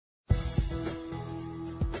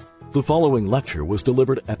The following lecture was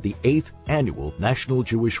delivered at the 8th Annual National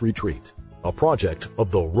Jewish Retreat, a project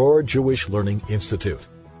of the Rohr Jewish Learning Institute.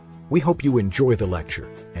 We hope you enjoy the lecture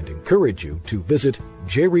and encourage you to visit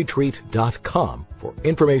jretreat.com for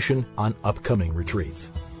information on upcoming retreats.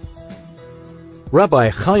 Rabbi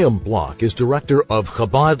Chaim Block is director of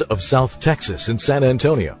Chabad of South Texas in San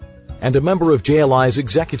Antonio and a member of JLI's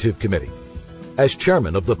executive committee. As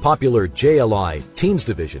chairman of the popular JLI Teens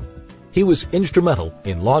Division, he was instrumental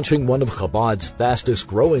in launching one of Chabad's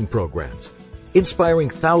fastest-growing programs, inspiring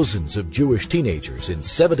thousands of Jewish teenagers in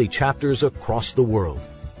 70 chapters across the world.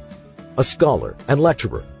 A scholar and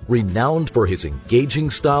lecturer renowned for his engaging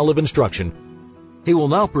style of instruction, he will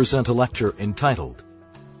now present a lecture entitled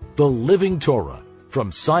The Living Torah,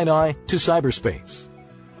 From Sinai to Cyberspace.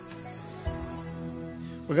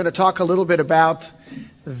 We're going to talk a little bit about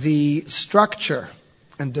the structure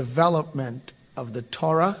and development of the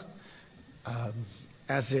Torah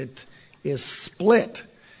as it is split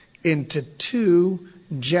into two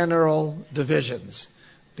general divisions,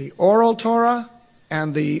 the oral Torah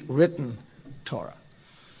and the written Torah.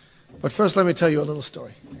 But first, let me tell you a little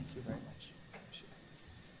story. Thank you very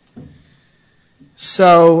much.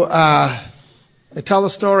 So, I tell a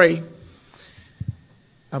story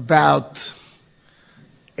about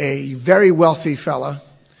a very wealthy fella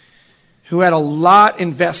who had a lot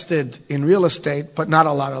invested in real estate, but not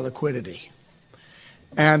a lot of liquidity.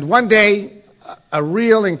 And one day, a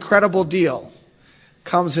real incredible deal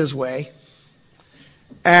comes his way,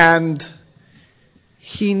 and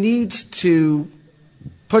he needs to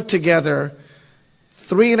put together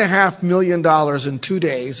 $3.5 million in 2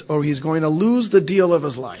 days, or he's going to lose the deal of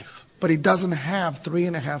his life. But he doesn't have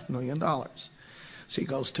 $3.5 million. So he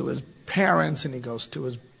goes to his parents, and he goes to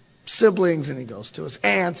his siblings, and he goes to his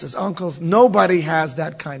aunts, his uncles. Nobody has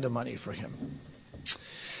that kind of money for him.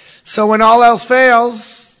 So when all else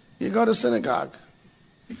fails, you go to synagogue.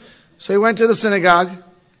 So he went to the synagogue,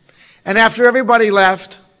 and after everybody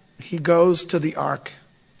left, he goes to the ark,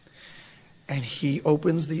 and he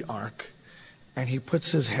opens the ark, and he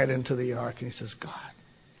puts his head into the ark, and he says, God,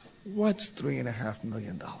 what's $3.5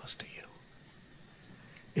 million to you?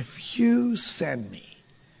 If you send me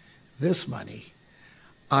this money,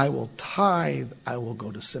 I will tithe, I will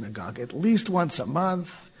go to synagogue at least once a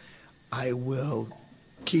month, I will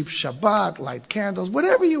keep Shabbat, light candles,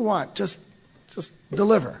 whatever you want, just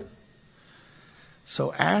deliver.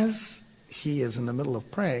 So as he is in the middle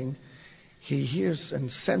of praying, he hears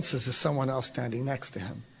and senses there's someone else standing next to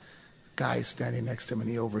him. Guy standing next to him, and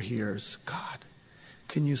he overhears, God,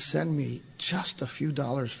 can you send me just a few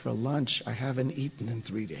dollars for lunch? I haven't eaten in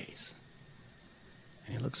 3 days.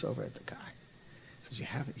 And he looks over at the guy. He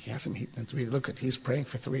says, he hasn't eaten in 3 days. Look, he's praying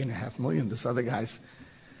for $3.5 million. This other guy's.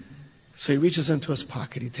 So he reaches into his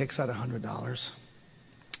pocket. He takes out $100.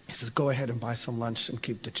 He says, go ahead and buy some lunch and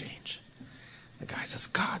keep the change. The guy says,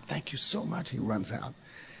 God, thank you so much. He runs out.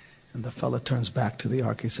 And the fellow turns back to the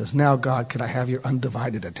ark. He says, now, God, could I have your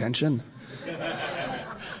undivided attention?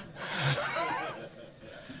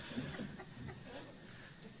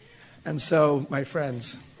 And so, my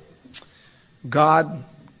friends, God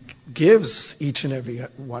gives each and every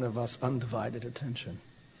one of us undivided attention.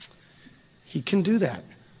 He can do that.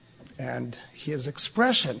 And his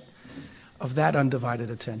expression of that undivided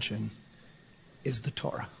attention is the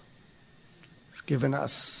Torah. It's given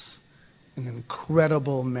us an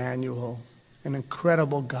incredible manual, an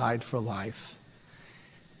incredible guide for life.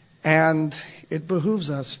 And it behooves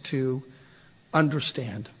us to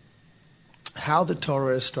understand how the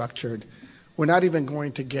Torah is structured. We're not even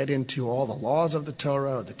going to get into all the laws of the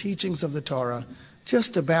Torah or the teachings of the Torah,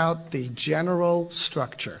 just about the general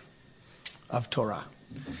structure of Torah.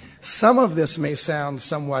 Some of this may sound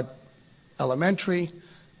somewhat elementary,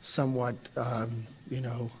 somewhat,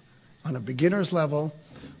 on a beginner's level,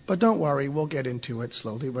 but don't worry, we'll get into it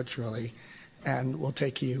slowly but surely, and we'll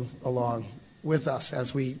take you along with us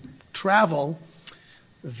as we travel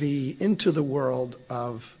into the world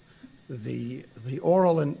of the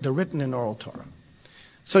oral and the written and oral Torah.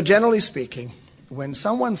 So generally speaking, when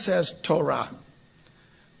someone says Torah,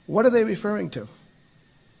 what are they referring to?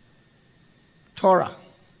 Torah.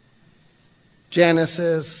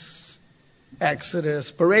 Genesis,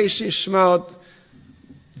 Exodus, Bereshit, Shemot,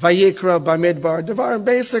 Vayikra, Bamidbar, Devarim.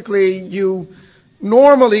 Basically, you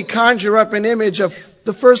normally conjure up an image of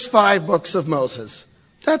the first 5 books of Moses.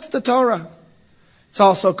 That's the Torah. It's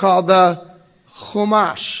also called the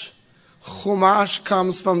Chumash. Chumash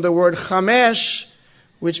comes from the word Chamesh,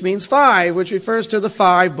 which means 5, which refers to the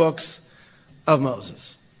 5 books of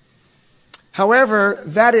Moses. However,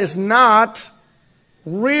 that is not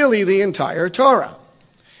really the entire Torah.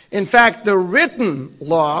 In fact, the written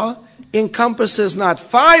law encompasses not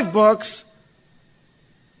 5 books,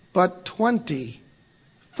 but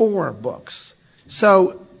 24 books.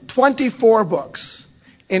 So, 24 books.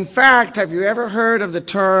 In fact, have you ever heard of the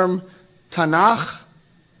term Tanakh?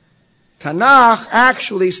 Tanakh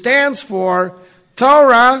actually stands for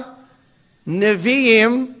Torah,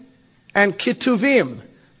 Nevi'im, and Ketuvim.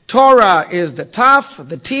 Torah is the Taf,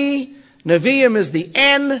 the T, Nevi'im is the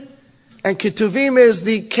N, and Ketuvim is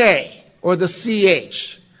the K, or the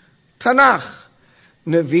CH. Tanakh.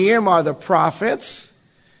 Nevi'im are the prophets,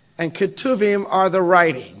 and Ketuvim are the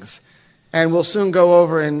writings. And we'll soon go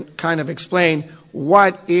over and kind of explain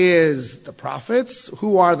what is the prophets,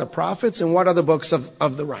 who are the prophets, and what are the books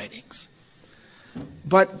of the writings.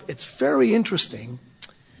 But it's very interesting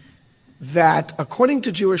that according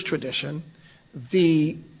to Jewish tradition,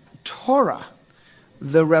 the Torah,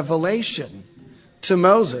 the revelation to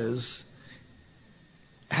Moses,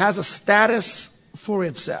 has a status for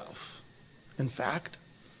itself. In fact,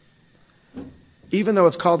 even though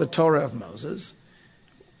it's called the Torah of Moses,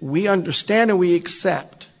 we understand and we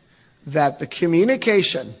accept that the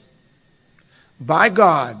communication by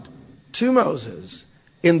God to Moses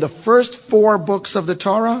in the first 4 books of the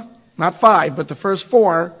Torah, not 5, but the first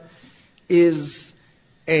 4, is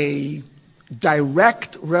a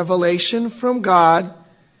direct revelation from God,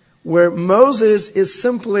 where Moses is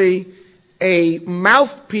simply a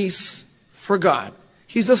mouthpiece for God.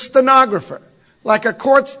 He's a stenographer, like a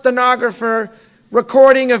court stenographer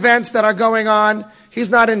recording events that are going on. He's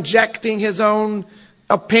not injecting his own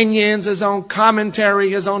opinions, his own commentary,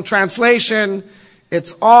 his own translation.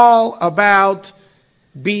 It's all about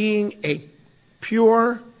being a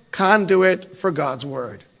pure conduit for God's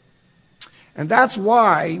word. And that's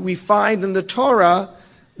why we find in the Torah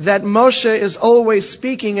that Moshe is always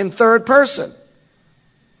speaking in third person.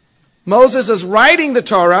 Moses is writing the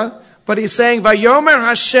Torah, but he's saying, Vayomer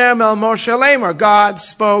Hashem el Moshe Lamer. God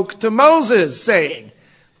spoke to Moses, saying.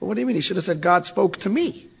 Well, what do you mean? He should have said, God spoke to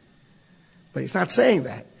me. But he's not saying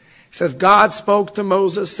that. He says, God spoke to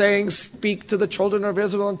Moses, saying, speak to the children of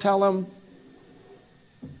Israel and tell them.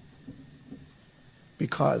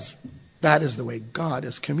 Because that is the way God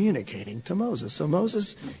is communicating to Moses. So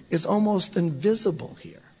Moses is almost invisible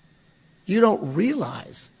here. You don't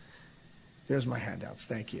realize. There's my handouts,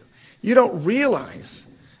 thank you. You don't realize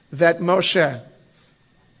that Moshe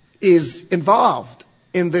is involved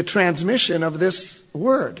in the transmission of this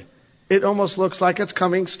word. It almost looks like it's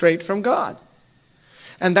coming straight from God.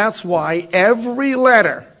 And that's why every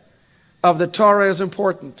letter of the Torah is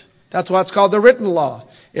important. That's why it's called the written law.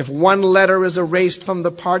 If one letter is erased from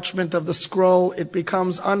the parchment of the scroll, it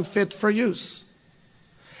becomes unfit for use.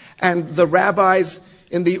 And the rabbis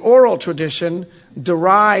in the oral tradition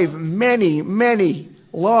derive many, many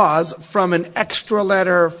laws from an extra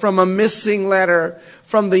letter, from a missing letter,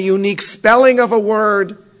 from the unique spelling of a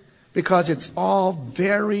word, because it's all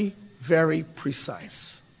very, very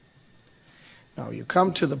precise. Now you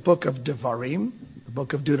come to the book of Devarim, the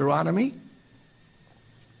book of Deuteronomy,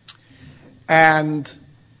 and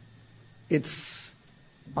it's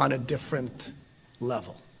on a different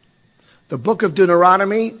level. The book of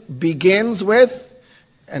Deuteronomy begins with,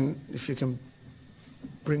 and if you can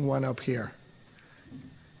bring one up here.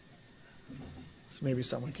 So maybe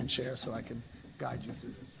someone can share so I can guide you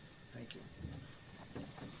through this. Thank you.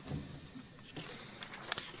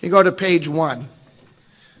 You go to page 1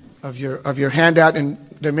 of your handout, and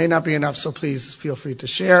there may not be enough, so please feel free to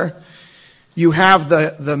share. You have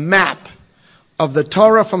the map of the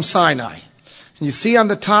Torah from Sinai. And you see on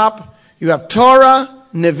the top, you have Torah,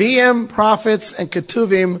 Nevi'im, prophets, and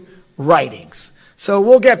Ketuvim, writings. So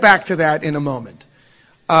we'll get back to that in a moment.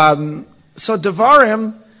 So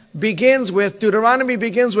Devarim Deuteronomy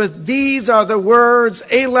begins with, these are the words,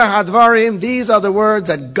 Eila Hadvarim, these are the words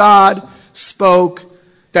that God spoke,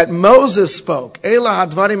 that Moses spoke. Eila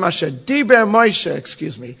Hadvarim Asher Diber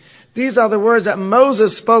Moshe, These are the words that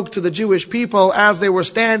Moses spoke to the Jewish people as they were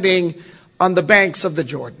standing on the banks of the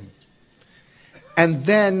Jordan. And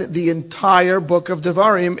then the entire book of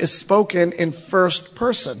Devarim is spoken in first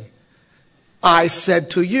person. I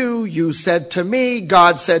said to you, you said to me,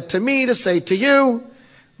 God said to me to say to you.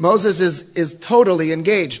 Moses is totally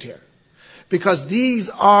engaged here. Because these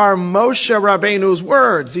are Moshe Rabbeinu's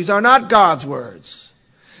words. These are not God's words.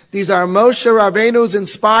 These are Moshe Rabbeinu's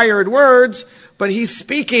inspired words, but he's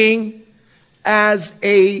speaking as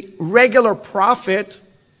a regular prophet,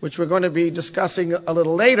 which we're going to be discussing a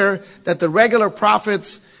little later, that the regular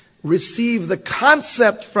prophets receive the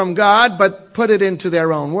concept from God, but put it into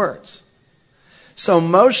their own words. So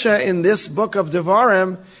Moshe in this book of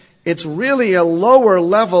Devarim, it's really a lower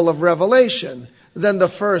level of revelation. than the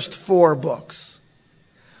first 4 books.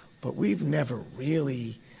 But we've never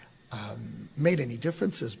really made any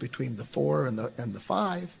differences between the 4 and the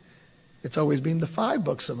 5. It's always been the 5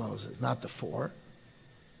 books of Moses, not the 4.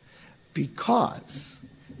 Because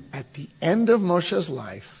at the end of Moshe's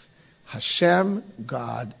life, Hashem,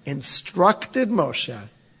 God, instructed Moshe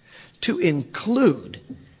to include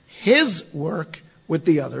his work with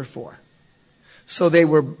the other 4. So they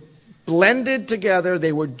were blended together,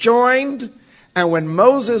 they were joined, and when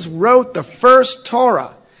Moses wrote the first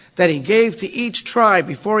Torah that he gave to each tribe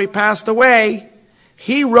before he passed away,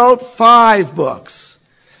 he wrote 5 books.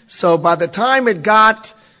 So by the time it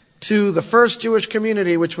got to the first Jewish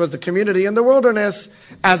community, which was the community in the wilderness,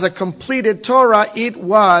 as a completed Torah, it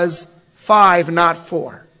was 5, not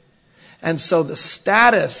 4. And so the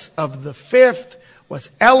status of the 5th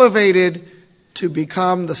was elevated to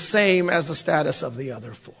become the same as the status of the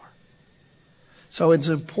other 4. So it's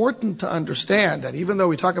important to understand that even though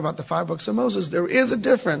we talk about the 5 books of Moses, there is a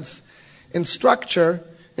difference in structure,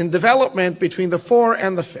 in development between the 4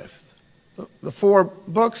 and the 5th. The 4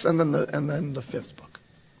 books and then the 5th book.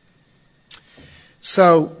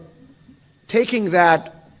 So, taking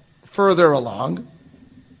that further along,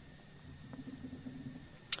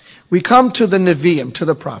 we come to the Nevi'im, to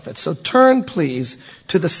the prophets. So turn, please,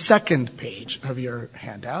 to the second page of your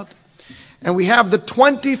handout. And we have the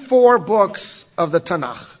 24 books of the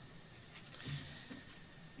Tanakh.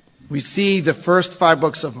 We see the first 5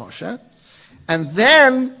 books of Moshe. And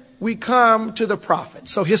then we come to the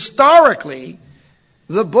prophets. So historically,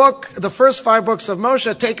 the first 5 books of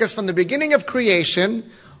Moshe take us from the beginning of creation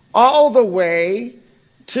all the way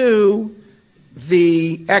to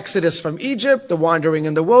the Exodus from Egypt, the wandering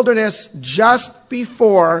in the wilderness, just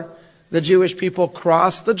before the Jewish people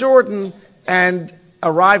cross the Jordan and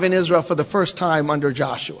arrive in Israel for the first time under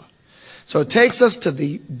Joshua. So it takes us to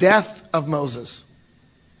the death of Moses.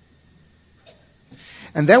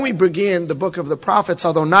 And then we begin the book of the prophets,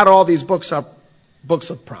 although not all these books are books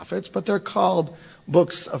of prophets, but they're called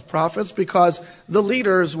books of prophets because the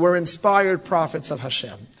leaders were inspired prophets of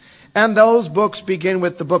Hashem. And those books begin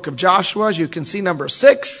with the book of Joshua, as you can see, number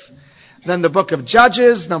 6. Then the book of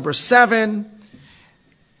Judges, number 7.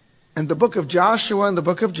 And the book of Joshua and the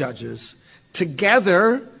book of Judges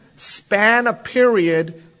together span a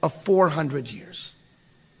period of 400 years.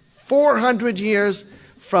 400 years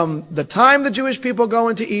from the time the Jewish people go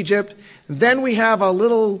into Egypt. Then we have a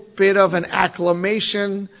little bit of an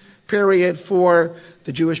acclimation period for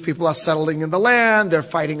the Jewish people are settling in the land. They're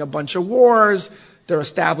fighting a bunch of wars. They're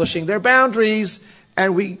establishing their boundaries.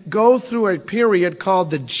 And we go through a period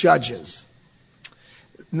called the Judges.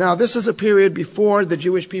 Now, this is a period before the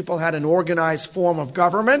Jewish people had an organized form of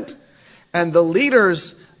government. And the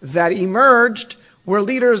leaders that emerged were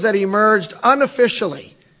leaders that emerged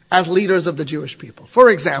unofficially as leaders of the Jewish people. For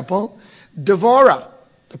example, Devorah,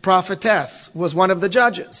 the prophetess, was one of the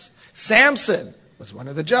judges. Samson was one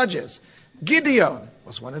of the judges. Gideon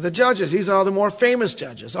was one of the judges. These are the more famous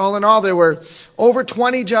judges. All in all, there were over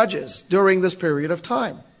 20 judges during this period of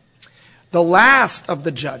time. The last of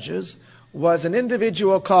the judges was an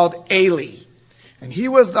individual called Eli. And he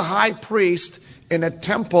was the high priest in a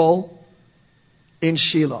temple in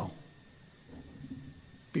Shiloh,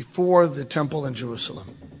 before the temple in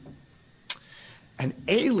Jerusalem. And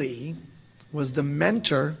Eli was the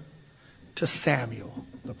mentor to Samuel,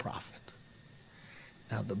 the prophet.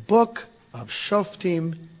 Now, the book of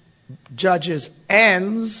Shoftim, Judges,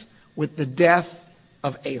 ends with the death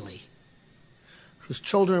of Eli, whose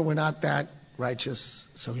children were not that righteous,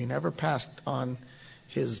 so he never passed on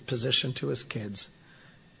his position to his kids.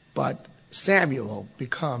 But Samuel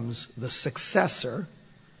becomes the successor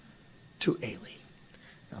to Eli.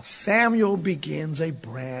 Now, Samuel begins a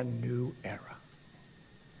brand new era.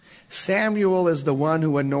 Samuel is the one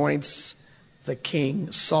who anoints the king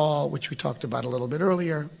Saul, which we talked about a little bit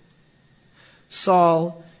earlier.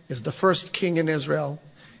 Saul is the first king in Israel.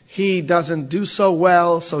 He doesn't do so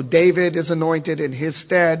well, so David is anointed in his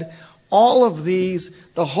stead. All of these,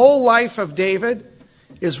 the whole life of David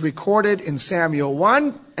is recorded in Samuel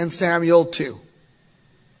 1 and Samuel 2.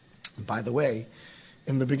 And by the way,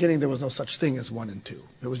 in the beginning there was no such thing as 1 and 2.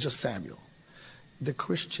 It was just Samuel. The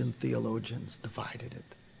Christian theologians divided it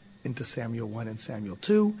into Samuel 1 and Samuel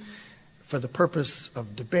 2 for the purpose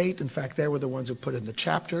of debate. In fact, they were the ones who put in the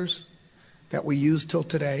chapters that we use till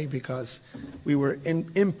today because we were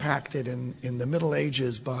impacted in the Middle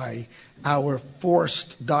Ages by our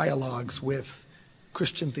forced dialogues with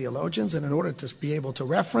Christian theologians. And in order to be able to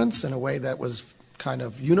reference in a way that was kind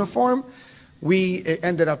of uniform, we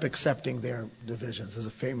ended up accepting their divisions. There's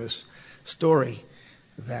a famous story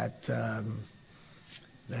that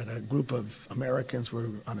that a group of Americans were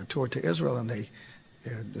on a tour to Israel, and the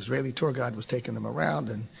Israeli tour guide was taking them around,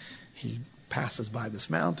 and he passes by this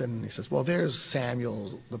mountain, and he says, well, there's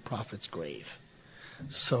Samuel the prophet's grave.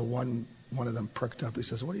 So one of them perked up. He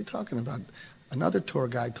says, what are you talking about? Another tour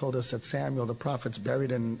guide told us that Samuel the prophet's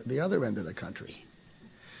buried in the other end of the country.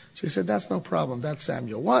 So he said, that's no problem. That's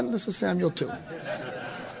Samuel 1, this is Samuel 2.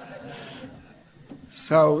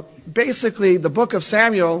 So basically, the book of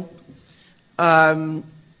Samuel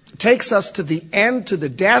takes us to the end, to the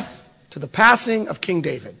death, to the passing of King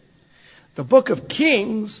David. The book of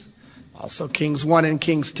Kings, also Kings 1 and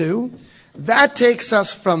Kings 2, that takes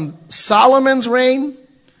us from Solomon's reign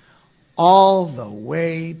all the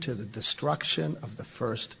way to the destruction of the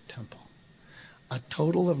first temple. A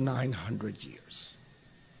total of 900 years.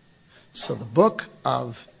 So the book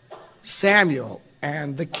of Samuel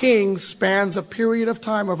and the Kings spans a period of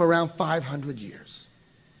time of around 500 years.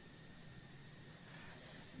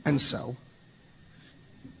 And so,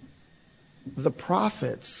 the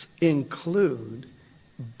prophets include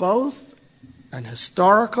both an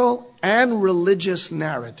historical and religious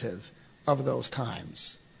narrative of those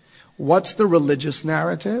times. What's the religious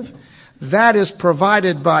narrative? That is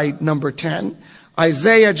provided by number 10,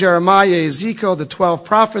 Isaiah, Jeremiah, Ezekiel, the 12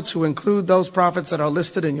 prophets, who include those prophets that are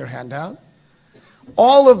listed in your handout.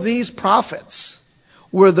 All of these prophets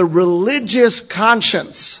were the religious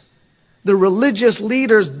conscience, the religious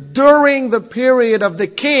leaders during the period of the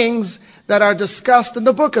kings that are discussed in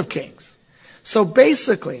the book of Kings. So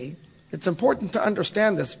basically, it's important to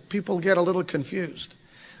understand this. People get a little confused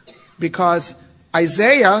because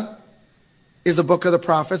Isaiah is a book of the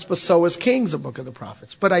prophets, but so is Kings a book of the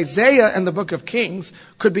prophets. But Isaiah and the book of Kings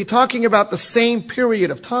could be talking about the same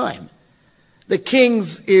period of time. The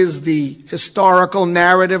Kings is the historical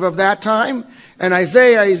narrative of that time, and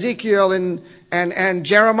Isaiah, Ezekiel, and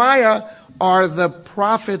Jeremiah are the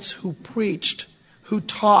prophets who preached, who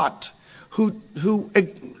taught, who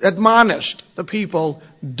admonished the people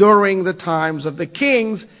during the times of the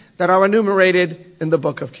kings that are enumerated in the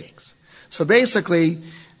book of Kings. So basically,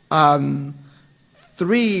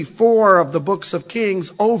 3-4 of the books of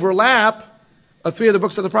Kings overlap, 3 of the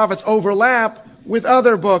books of the prophets overlap with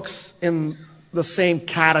other books in the same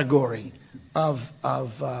category of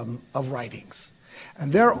writings.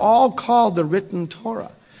 And they're all called the written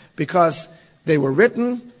Torah because they were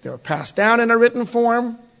written, they were passed down in a written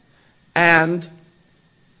form, and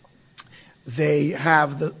they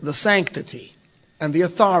have the sanctity and the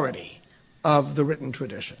authority of the written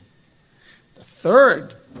tradition. The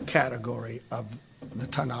third category of the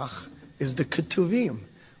Tanakh is the Ketuvim,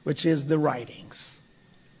 which is the writings.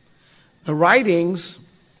 The writings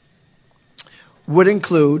would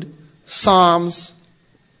include Psalms,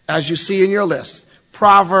 as you see in your list,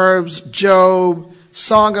 Proverbs, Job,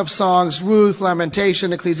 Song of Songs, Ruth,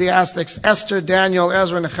 Lamentation, Ecclesiastics, Esther, Daniel,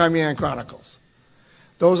 Ezra, Nehemiah, and Chronicles.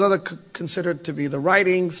 Those are considered to be the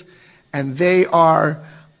writings, and they are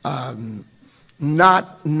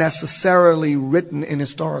not necessarily written in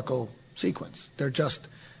historical sequence. They're just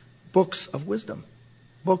books of wisdom,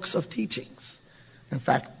 books of teachings. In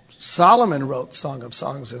fact, Solomon wrote Song of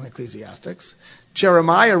Songs and Ecclesiastics.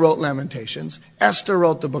 Jeremiah wrote Lamentations. Esther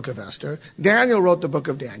wrote the book of Esther. Daniel wrote the book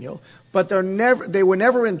of Daniel. But they were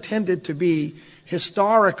never intended to be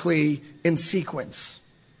historically in sequence.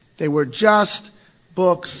 They were just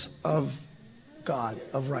books of God,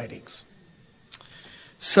 of writings.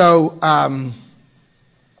 So,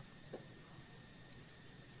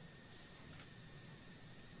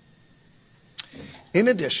 in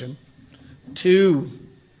addition to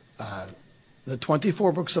the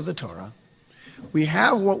 24 books of the Torah, we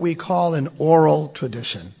have what we call an oral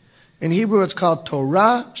tradition. In Hebrew, it's called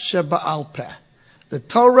Torah Sheba'al Peh, the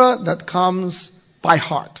Torah that comes by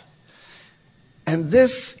heart. And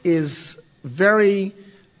this is very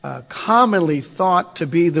commonly thought to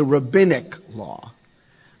be the rabbinic law,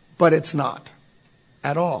 but it's not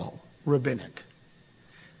at all rabbinic.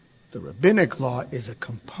 The rabbinic law is a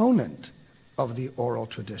component of the oral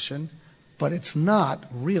tradition, but it's not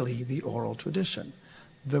really the oral tradition.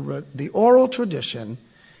 The oral tradition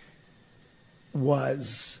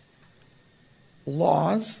was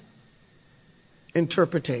laws,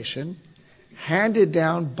 interpretation, handed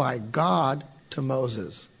down by God to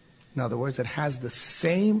Moses. In other words, it has the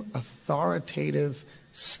same authoritative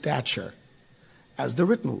stature as the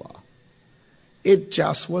written law. It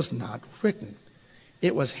just was not written.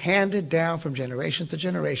 It was handed down from generation to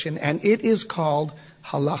generation, and it is called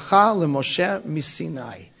Halacha LeMoshe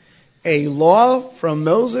Misinai, a law from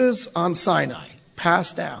Moses on Sinai,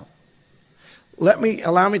 passed down.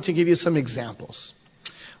 Allow me to give you some examples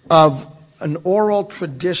of an oral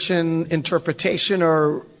tradition interpretation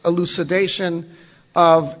or elucidation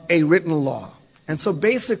of a written law. And so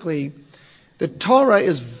basically, the Torah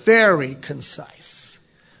is very concise,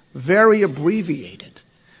 very abbreviated.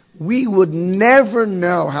 We would never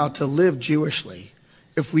know how to live Jewishly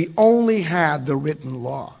if we only had the written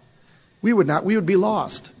law. We would be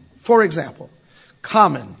lost. For example,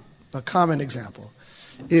 a common example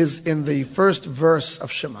is in the first verse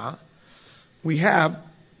of Shema. We have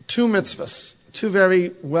two mitzvahs, two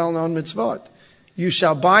very well-known mitzvot. You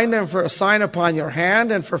shall bind them for a sign upon your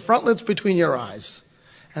hand and for frontlets between your eyes.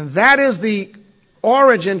 And that is the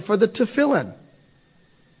origin for the tefillin.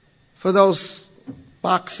 For those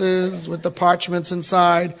boxes with the parchments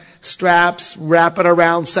inside, straps, wrap it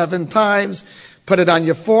around 7 times, put it on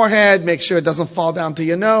your forehead, make sure it doesn't fall down to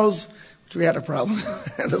your nose, which we had a problem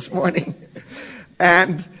this morning.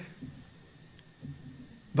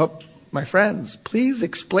 But my friends, please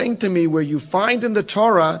explain to me where you find in the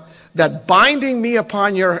Torah that binding me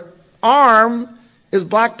upon your arm is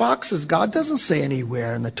black boxes. God doesn't say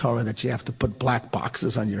anywhere in the Torah that you have to put black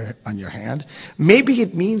boxes on your hand. Maybe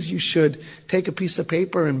it means you should take a piece of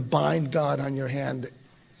paper and bind God on your hand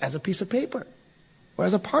as a piece of paper or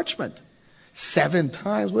as a parchment. 7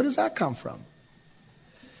 times. Where does that come from?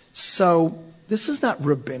 So this is not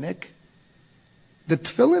rabbinic. The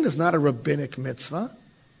tefillin is not a rabbinic mitzvah.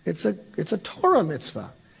 It's a Torah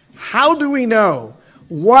mitzvah. How do we know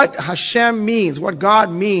what Hashem means, what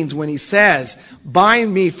God means when he says,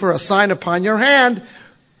 bind me for a sign upon your hand?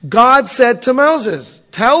 God said to Moses,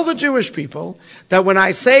 tell the Jewish people that when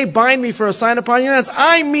I say bind me for a sign upon your hands,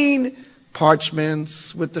 I mean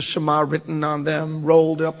parchments with the Shema written on them,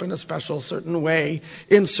 rolled up in a special certain way,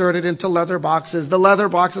 inserted into leather boxes. The leather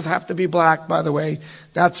boxes have to be black, by the way.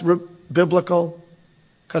 That's biblical,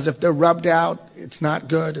 because if they're rubbed out, it's not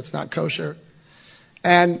good, it's not kosher.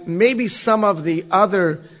 And maybe some of the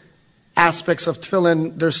other aspects of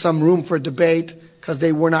tefillin, there's some room for debate because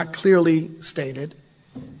they were not clearly stated.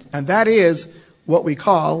 And that is what we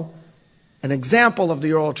call an example of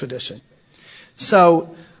the oral tradition.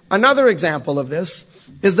 So another example of this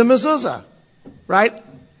is the mezuzah, right?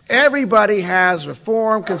 Everybody has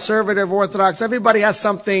Reform, Conservative, Orthodox. Everybody has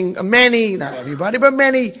something. Many, not everybody, but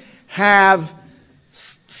many have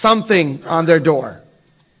something on their door,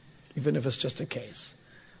 even if it's just a case.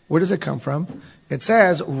 Where does it come from? It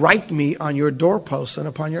says, write me on your doorposts and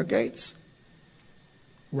upon your gates.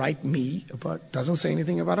 Write me, but doesn't say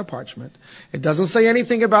anything about a parchment. It doesn't say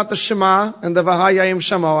anything about the Shema and the Vahayim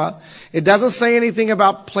Shamoa. It doesn't say anything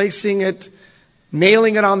about placing it,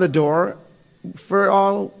 nailing it on the door. For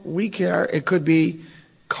all we care, it could be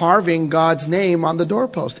carving God's name on the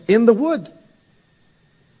doorpost in the wood.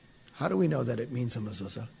 How do we know that it means a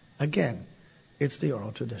mezuzah? Again, it's the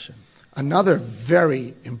oral tradition. Another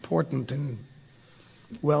very important and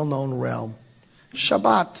well-known realm,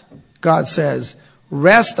 Shabbat. God says,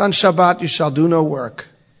 rest on Shabbat, you shall do no work.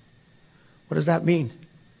 What does that mean?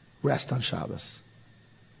 Rest on Shabbos.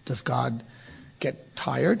 Does God get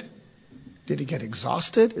tired? Did he get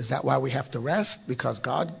exhausted? Is that why we have to rest? Because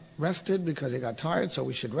God rested, because he got tired, so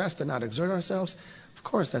we should rest and not exert ourselves? Of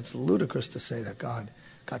course, that's ludicrous to say that God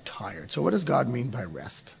got tired. So what does God mean by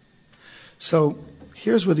rest? So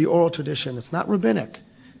here's where the oral tradition, it's not rabbinic.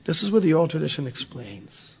 This is where the oral tradition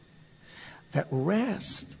explains that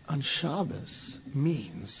rest on Shabbos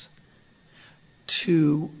means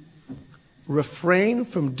to refrain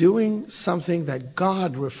from doing something that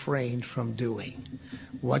God refrained from doing.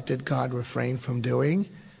 What did God refrain from doing?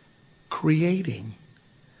 Creating.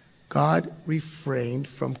 God refrained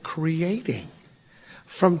from creating,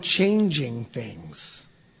 from changing things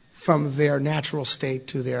from their natural state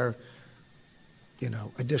to their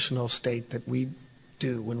additional state that we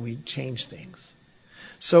do when we change things.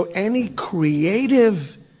 So any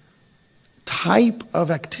creative type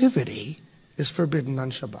of activity is forbidden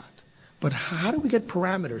on Shabbat. But how do we get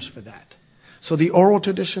parameters for that? So the oral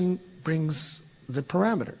tradition brings the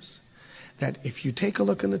parameters. That if you take a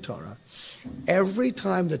look in the Torah, every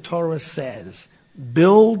time the Torah says,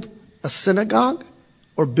 build a synagogue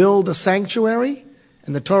or build a sanctuary,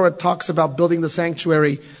 and the Torah talks about building the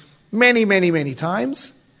sanctuary many, many, many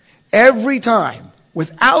times. Every time,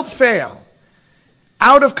 without fail,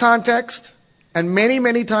 out of context, and many,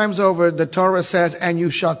 many times over, the Torah says, and you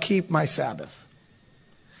shall keep my Sabbath.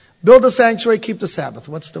 Build a sanctuary, keep the Sabbath.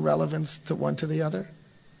 What's the relevance to one to the other?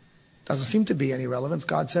 Doesn't seem to be any relevance.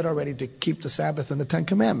 God said already to keep the Sabbath in the 10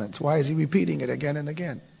 Commandments. Why is he repeating it again and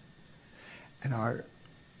again? And our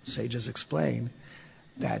sages explain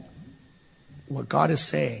that what God is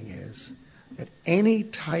saying is that any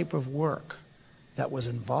type of work that was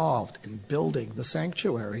involved in building the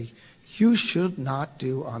sanctuary, you should not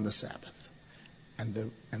do on the Sabbath.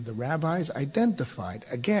 And the rabbis identified,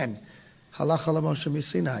 again, Halacha Moshe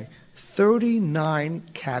Sinai, 39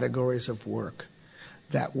 categories of work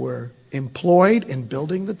that were employed in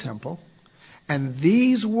building the temple. And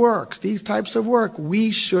these works, these types of work,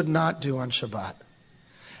 we should not do on Shabbat.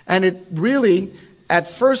 And it really, at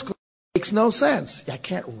first glance, makes no sense. I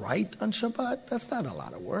can't write on Shabbat. That's not a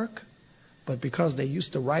lot of work. But because they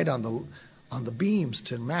used to write on the beams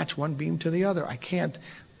to match one beam to the other, I can't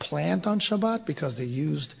plant on Shabbat because they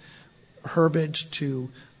used herbage to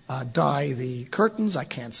dye the curtains. I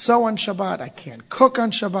can't sew on Shabbat. I can't cook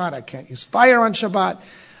on Shabbat. I can't use fire on Shabbat.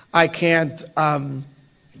 I can't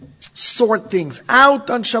sort things out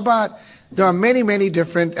on Shabbat. There are many, many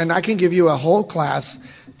different, and I can give you a whole class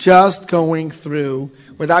just going through,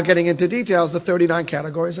 without getting into details, the 39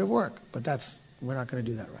 categories of work. But we're not going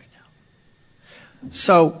to do that right now.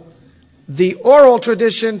 So, the oral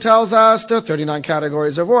tradition tells us there are 39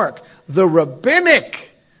 categories of work. The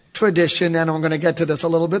rabbinic tradition, and I'm going to get to this a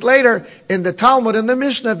little bit later, in the Talmud and the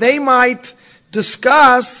Mishnah, they might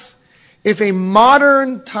discuss if a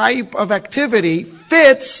modern type of activity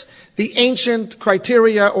fits the ancient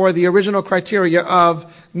criteria or the original criteria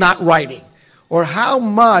of not writing. Or how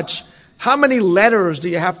many letters do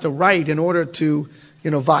you have to write in order to,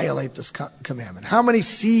 violate this commandment? How many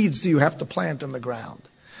seeds do you have to plant in the ground?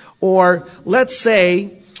 Or let's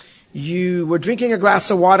say you were drinking a glass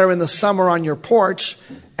of water in the summer on your porch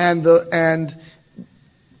and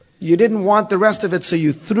you didn't want the rest of it, so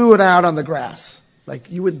you threw it out on the grass. Like,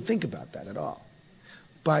 you wouldn't think about that at all.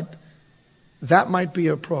 But that might be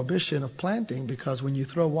a prohibition of planting, because when you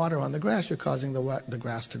throw water on the grass, you're causing the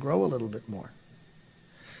grass to grow a little bit more.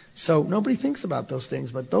 So nobody thinks about those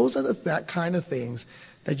things, but those are that kind of things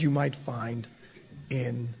that you might find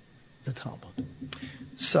in the Talmud.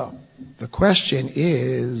 So the question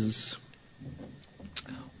is,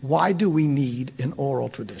 why do we need an oral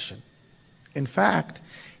tradition? In fact,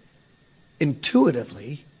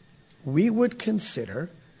 intuitively, we would consider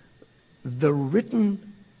the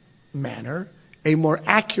written manner a more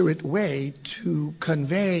accurate way to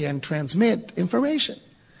convey and transmit information.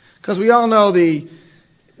 Because we all know the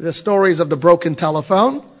stories of the broken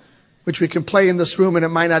telephone, which we can play in this room and it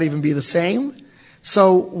might not even be the same.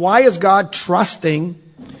 So why is God trusting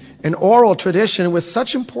an oral tradition with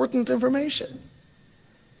such important information?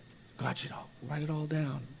 God should write it all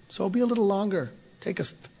down. So it'll be a little longer. Take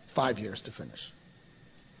us 5 years to finish.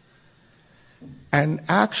 And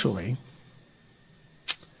actually,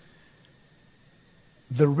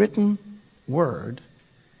 the written word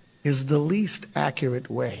is the least accurate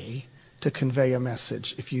way to convey a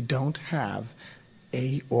message if you don't have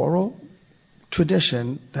an oral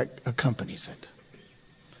tradition that accompanies it.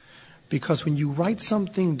 Because when you write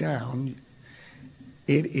something down,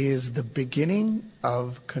 it is the beginning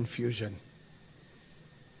of confusion.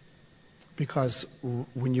 Because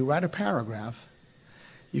when you write a paragraph,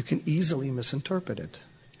 you can easily misinterpret it.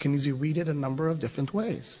 You can easily read it a number of different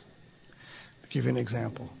ways. I'll give you an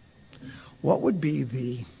example. What would be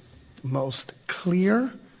the most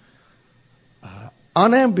clear,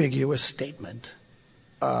 unambiguous statement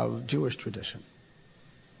of Jewish tradition?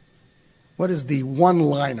 What is the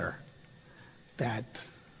one-liner that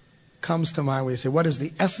comes to mind when you say, what is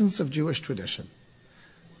the essence of Jewish tradition?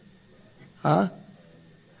 I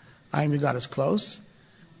am your God is close.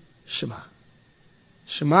 Shema.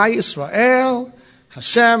 Shema Yisrael,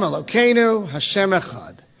 Hashem Elokeinu, Hashem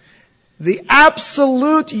Echad. The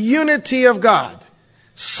absolute unity of God.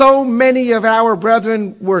 So many of our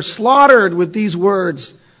brethren were slaughtered with these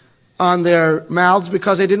words on their mouths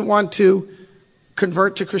because they didn't want to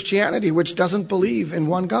convert to Christianity, which doesn't believe in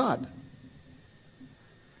one God.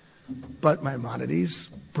 But Maimonides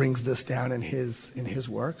brings this down in his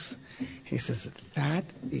works. He says that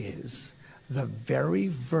is the very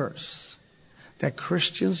verse that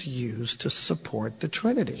Christians use to support the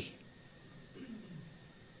Trinity.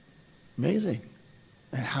 Amazing.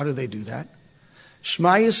 And how do they do that?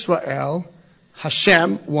 Shema Yisrael,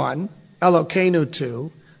 Hashem 1, Elokeinu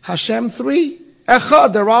 2, Hashem 3,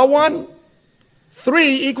 Echad, they're all one.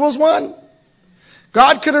 3 equals 1.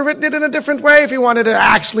 God could have written it in a different way if he wanted to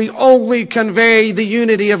actually only convey the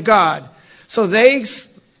unity of God. So they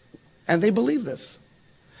believe this,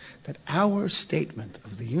 that our statement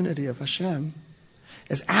of the unity of Hashem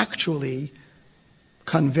is actually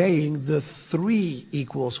conveying the 3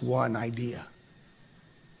 equals 1 idea.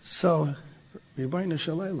 So, Ribono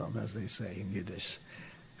Shel Olam, as they say in Yiddish,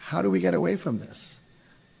 how do we get away from this?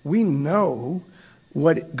 We know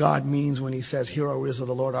what God means when he says, "Hear, O Israel,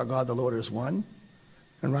 the Lord our God, the Lord is one."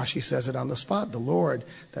 And Rashi says it on the spot, the Lord,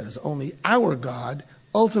 that is only our God,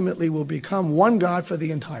 ultimately will become one God for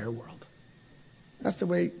the entire world. That's the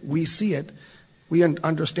way we see it. We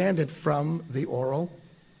understand it from the oral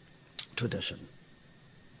tradition.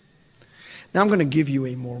 Now I'm going to give you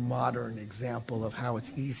a more modern example of how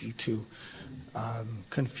it's easy to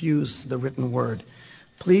confuse the written word.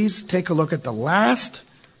 Please take a look at the last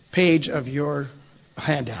page of your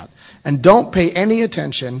handout. And don't pay any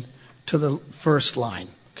attention to the first line,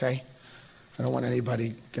 okay? I don't want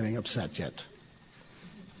anybody getting upset yet.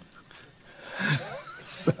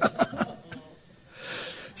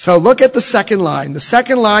 So look at the second line. The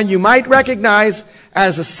second line you might recognize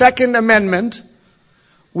as a Second Amendment,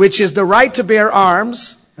 which is the right to bear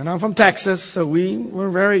arms. And I'm from Texas, so we're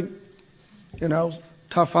very,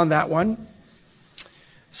 tough on that one.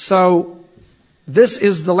 So this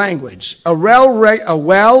is the language. A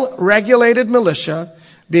well-regulated militia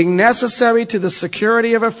being necessary to the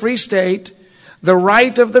security of a free state, the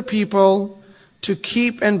right of the people to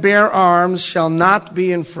keep and bear arms shall not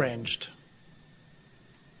be infringed.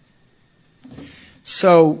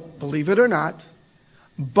 So, believe it or not,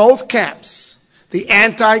 both camps, the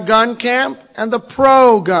anti-gun camp and the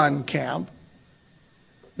pro-gun camp,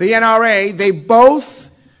 the NRA, they both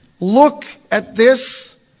look at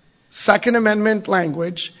this Second Amendment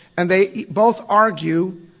language and they both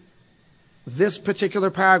argue this particular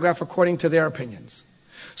paragraph according to their opinions.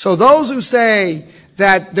 So those who say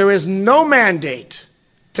that there is no mandate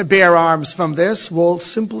to bear arms from this will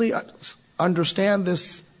simply understand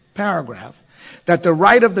this paragraph, that the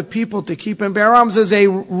right of the people to keep and bear arms is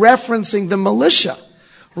referencing the militia,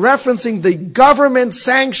 referencing the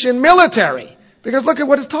government-sanctioned military. Because look at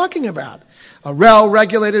what it's talking about. A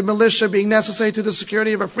well-regulated militia being necessary to the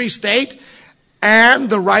security of a free state, and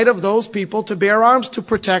the right of those people to bear arms to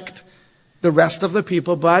protect the rest of the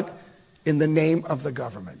people, but in the name of the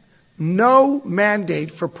government. No mandate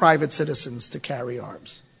for private citizens to carry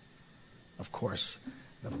arms. Of course,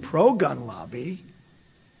 the pro-gun lobby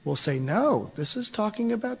will say, no, this is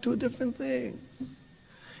talking about two different things.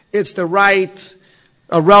 It's the right,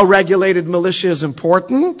 a well-regulated militia is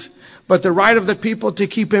important, but the right of the people to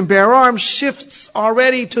keep and bear arms shifts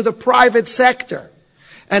already to the private sector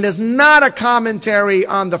and is not a commentary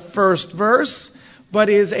on the first verse, but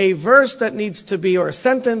is a verse that needs to be, or a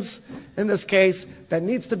sentence in this case, that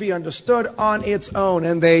needs to be understood on its own.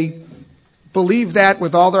 And they believe that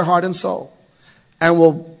with all their heart and soul. And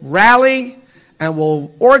will rally, and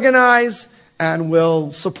will organize, and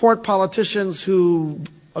will support politicians who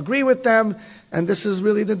agree with them. And this is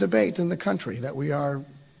really the debate in the country that we are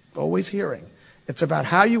always hearing. It's about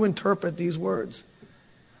how you interpret these words.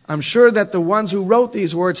 I'm sure that the ones who wrote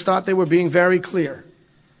these words thought they were being very clear.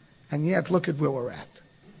 And yet, look at where we're at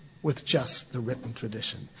with just the written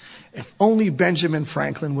tradition. If only Benjamin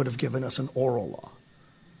Franklin would have given us an oral law,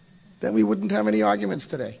 then we wouldn't have any arguments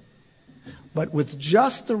today. But with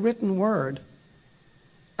just the written word,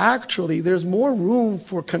 actually, there's more room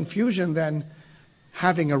for confusion than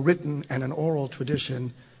having a written and an oral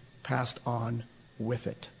tradition passed on with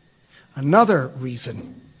it. Another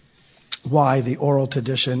reason why the oral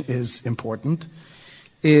tradition is important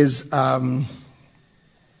is,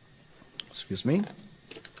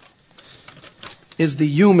 is the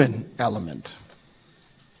human element.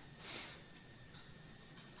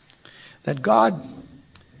 That God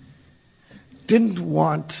didn't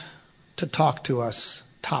want to talk to us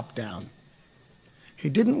top down. He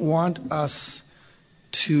didn't want us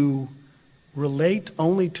to relate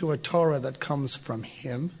only to a Torah that comes from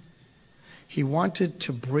Him. He wanted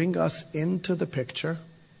to bring us into the picture,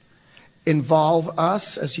 involve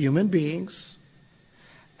us as human beings,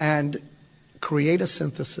 and create a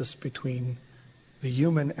synthesis between the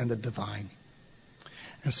human and the divine.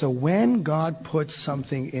 And so when God puts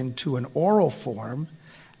something into an oral form,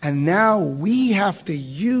 and now we have to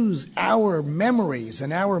use our memories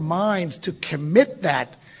and our minds to commit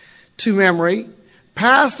that to memory,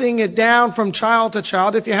 passing it down from child to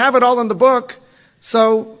child. If you have it all in the book,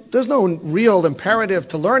 so there's no real imperative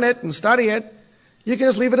to learn it and study it. You can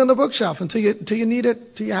just leave it in the bookshelf until you need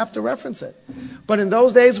it, till you have to reference it. But in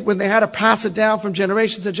those days, when they had to pass it down from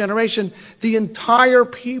generation to generation, the entire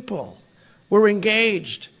people were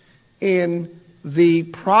engaged in the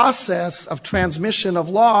process of transmission of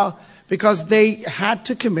law because they had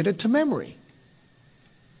to commit it to memory.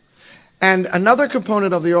 And another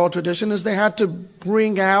component of the oral tradition is they had to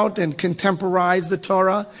bring out and contemporize the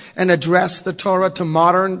Torah and address the Torah to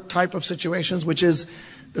modern type of situations, which is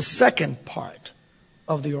the second part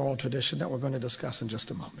of the oral tradition that we're going to discuss in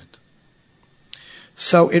just a moment.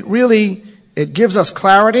 So it gives us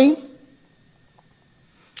clarity,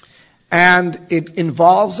 and it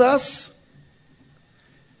involves us,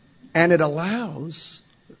 and it allows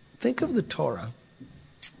Think of the Torah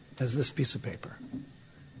as this piece of paper.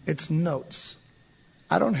 It's notes.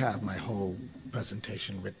 I don't have my whole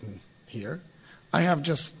presentation written here. I have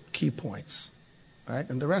just key points, right?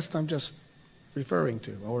 And the rest I'm just referring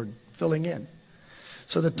to or filling in.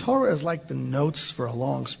 So the Torah is like the notes for a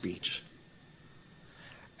long speech.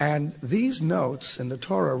 And these notes in the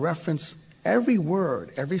Torah reference every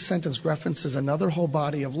word, every sentence references another whole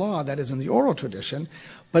body of law that is in the oral tradition,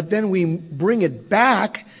 but then we bring it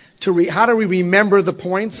back to how do we remember the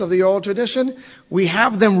points of the oral tradition? We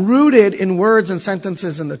have them rooted in words and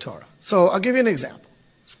sentences in the Torah. So I'll give you an example.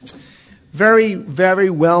 Very,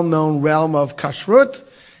 very well-known realm of kashrut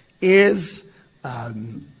is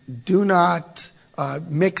do not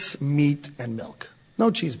mix meat and milk.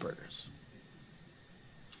 No cheeseburgers.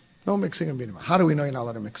 No mixing of meat and milk. How do we know you're not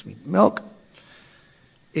allowed to mix meat and milk?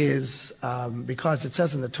 Is because it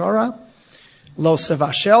says in the Torah, Lo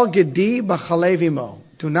sevashel gedi b'chalev imo.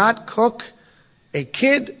 Do not cook a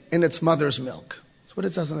kid in its mother's milk. That's what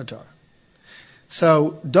it says in the Torah.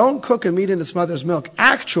 So don't cook a meat in its mother's milk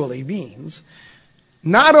actually means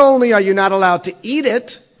not only are you not allowed to eat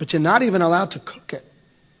it, but you're not even allowed to cook it.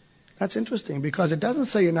 That's interesting because it doesn't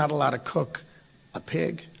say you're not allowed to cook a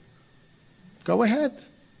pig. Go ahead.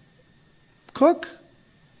 Cook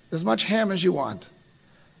as much ham as you want.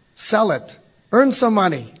 Sell it. Earn some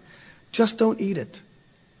money. Just don't eat it,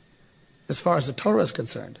 as far as the Torah is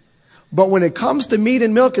concerned. But when it comes to meat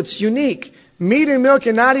and milk, it's unique. Meat and milk,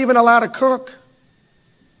 you're not even allowed to cook.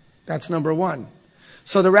 That's number one.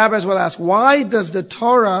 So the rabbis will ask, why does the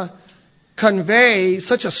Torah convey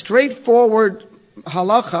such a straightforward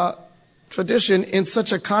halacha tradition in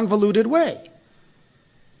such a convoluted way?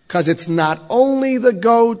 Because it's not only the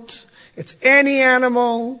goat, it's any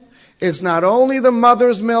animal. It's not only the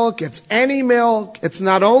mother's milk, it's any milk. It's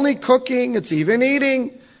not only cooking, it's even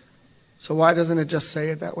eating. So why doesn't it just say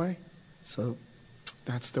it that way? So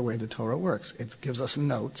that's the way the Torah works. It gives us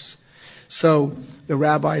notes. So the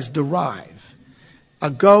rabbis derive a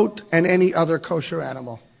goat and any other kosher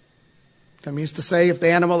animal. That means to say if the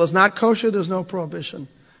animal is not kosher, there's no prohibition.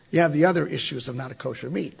 You have the other issues of not a kosher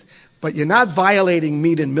meat. But you're not violating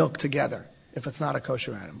meat and milk together if it's not a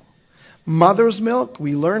kosher animal. Mother's milk,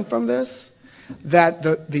 we learn from this, that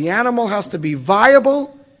the animal has to be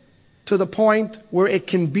viable to the point where it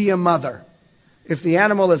can be a mother. If the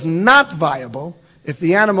animal is not viable, if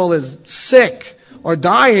the animal is sick or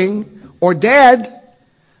dying or dead,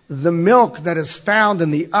 the milk that is found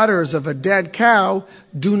in the udders of a dead cow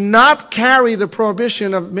do not carry the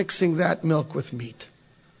prohibition of mixing that milk with meat.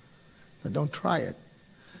 Now don't try it,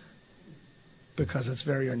 because it's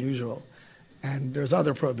very unusual. And there's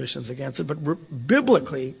other prohibitions against it, but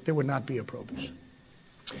biblically, there would not be a prohibition.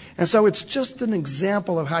 And so it's just an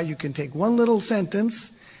example of how you can take one little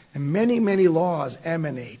sentence and many, many laws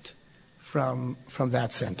emanate from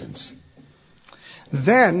that sentence.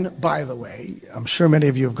 Then, by the way, I'm sure many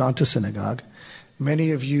of you have gone to synagogue.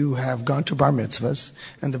 Many of you have gone to bar mitzvahs,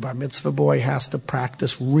 and the bar mitzvah boy has to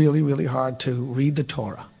practice really, really hard to read the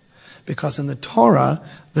Torah. Because in the Torah,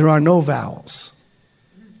 there are no vowels,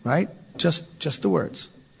 right? Just the words.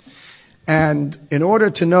 And in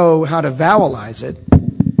order to know how to vowelize it,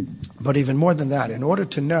 but even more than that, in order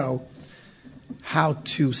to know how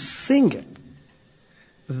to sing it,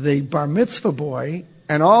 the bar mitzvah boy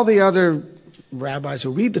and all the other rabbis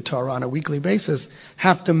who read the Torah on a weekly basis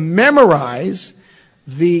have to memorize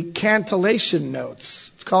the cantillation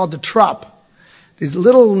notes. It's called the trup. These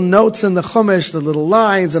little notes in the Chumash, the little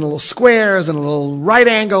lines and little squares and little right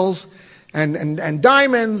angles and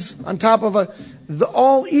diamonds on top of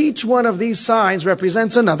each one of these signs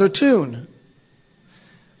represents another tune.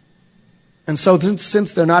 And so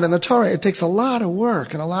since they're not in the Torah, it takes a lot of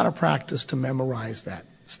work and a lot of practice to memorize that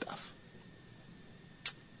stuff.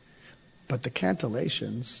 But the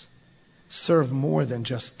cantillations serve more than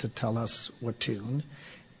just to tell us what tune.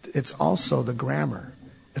 It's also the grammar.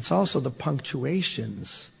 It's also the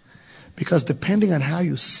punctuations. Because depending on how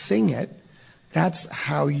you sing it, that's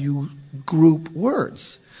how you group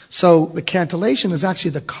words. So the cantillation is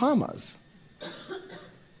actually the commas.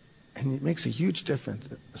 And it makes a huge difference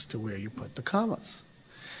as to where you put the commas.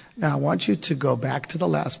 Now I want you to go back to the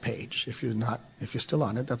last page. If you're still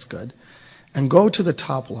on it, that's good. And go to the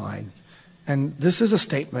top line. And this is a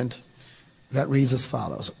statement that reads as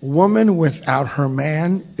follows. Woman without her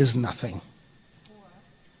man is nothing.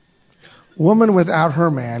 Woman without her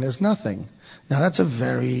man is nothing. Now that's a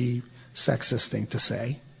very sexist thing to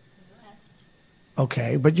say.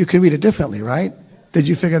 Okay, but you can read it differently, right? Did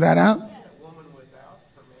you figure that out?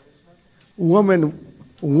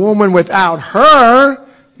 Woman without her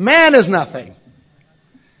man is nothing.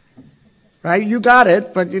 Right? You got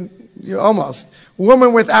it, but you almost.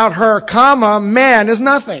 Woman without her, comma, man is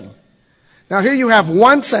nothing. Now here you have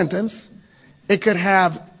one sentence. It could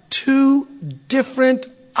have two different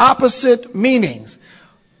opposite meanings.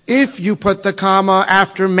 If you put the comma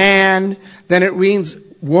after man, then it means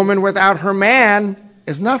woman without her man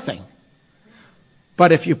is nothing.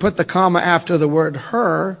 But if you put the comma after the word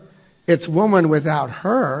her, it's woman without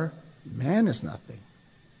her, man is nothing.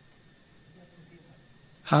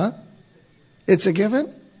 Huh? It's a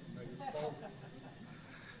given?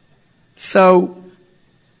 So,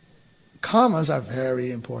 commas are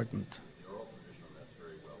very important.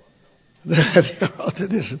 The oral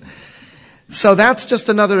tradition. So that's just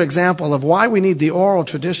another example of why we need the oral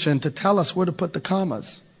tradition to tell us where to put the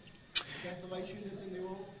commas. The cantillation is in the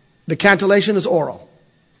oral? The cantillation is oral.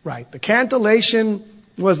 Right. The cantillation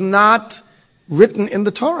was not written in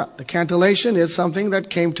the Torah. The cantillation is something that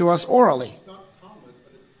came to us orally. It's not Talmud,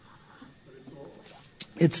 but it's oral.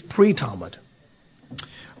 It's pre-Talmud.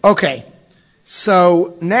 Okay.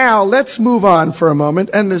 So now let's move on for a moment.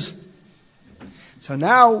 So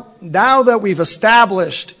now that we've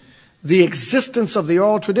established the existence of the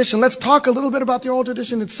oral tradition, let's talk a little bit about the oral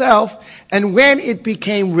tradition itself and when it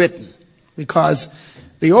became written. Because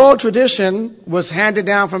the oral tradition was handed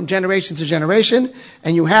down from generation to generation,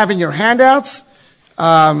 and you have in your handouts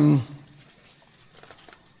 40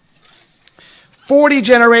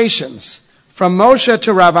 generations from Moshe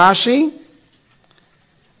to Rav Ashi.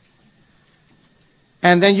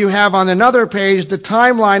 And then you have on another page the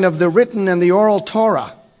timeline of the written and the oral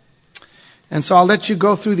Torah. And so I'll let you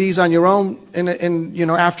go through these on your own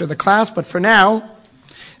after the class. But for now,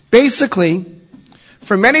 basically,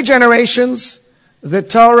 for many generations, the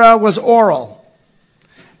Torah was oral.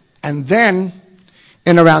 And then,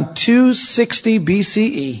 in around 260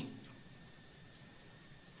 BCE,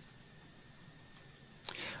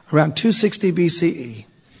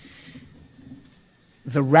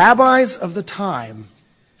 the rabbis of the time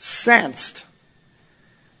sensed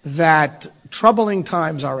that troubling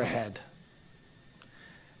times are ahead.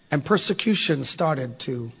 And persecution started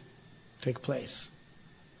to take place.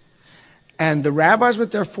 And the rabbis,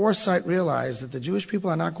 with their foresight, realized that the Jewish people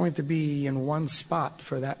are not going to be in one spot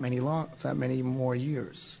for that many more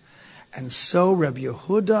years. And so Rabbi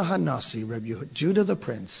Yehuda Hanasi, Rabbi Judah the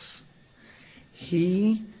Prince,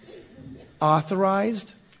 he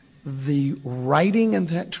authorized the writing and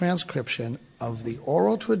the transcription of the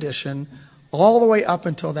oral tradition all the way up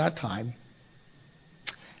until that time.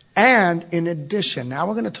 And in addition, now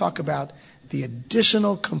we're going to talk about the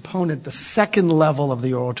additional component, the second level of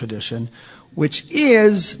the oral tradition, which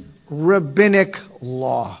is rabbinic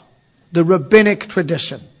law, the rabbinic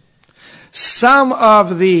tradition. Some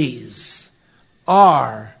of these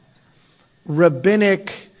are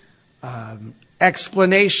rabbinic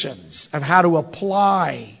explanations of how to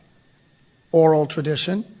apply oral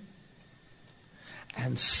tradition,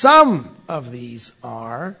 and some of these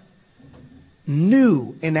are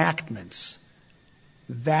new enactments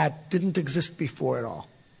that didn't exist before at all.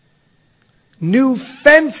 New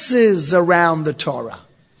fences around the Torah.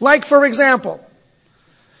 Like, for example,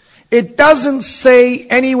 it doesn't say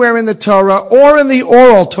anywhere in the Torah or in the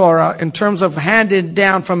oral Torah, in terms of handed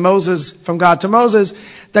down from God to Moses,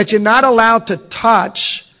 that you're not allowed to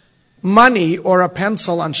touch money or a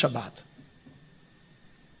pencil on Shabbat.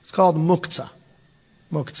 It's called muktzah.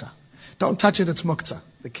 Muktzah. Don't touch it, it's muktzah.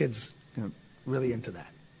 The kids, really into that.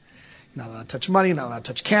 You're not allowed to touch money, you're not allowed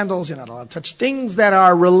to touch candles, you're not allowed to touch things that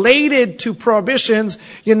are related to prohibitions.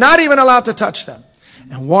 You're not even allowed to touch them.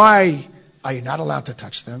 And why are you not allowed to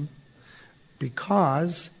touch them?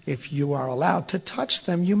 Because if you are allowed to touch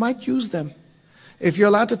them, you might use them. If you're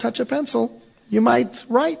allowed to touch a pencil, you might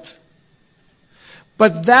write.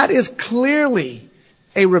 But that is clearly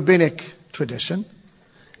a rabbinic tradition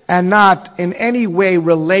and not in any way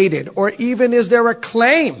related, or even is there a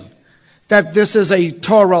claim that this is a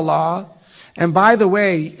Torah law. And by the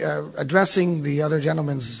way, addressing the other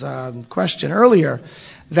gentleman's question earlier,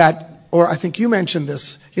 or I think you mentioned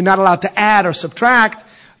this, you're not allowed to add or subtract.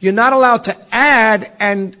 You're not allowed to add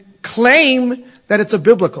and claim that it's a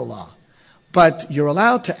biblical law. But you're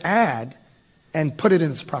allowed to add and put it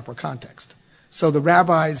in its proper context. So the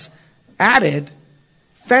rabbis added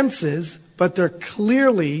fences, but they're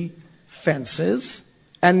clearly fences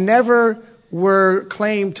and never were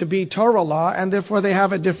claimed to be Torah law, and therefore they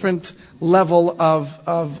have a different level of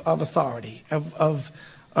authority, of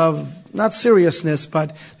not seriousness,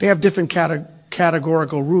 but they have different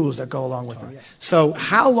categorical rules that go along with it. So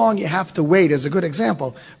how long you have to wait is a good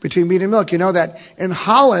example between meat and milk. You know that in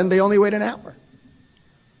Holland they only wait an hour.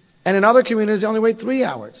 And in other communities they only wait 3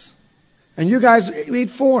 hours. And you guys eat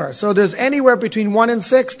 4. So there's anywhere between 1 and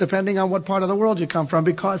 6, depending on what part of the world you come from,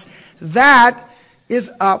 because that is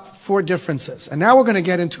up for differences. And now we're going to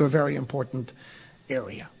get into a very important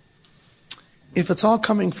area. If it's all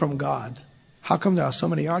coming from God, how come there are so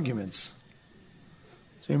many arguments?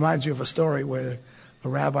 It reminds you of a story where a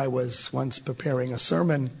rabbi was once preparing a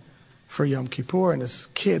sermon for Yom Kippur, and his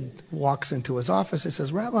kid walks into his office. He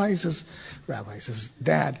says, Rabbi, he says,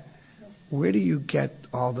 Dad, where do you get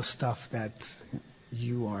all the stuff that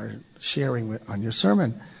you are sharing on your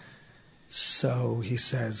sermon? So he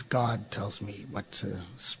says, God tells me what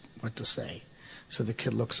to say. So the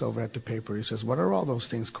kid looks over at the paper. He says, what are all those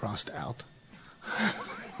things crossed out?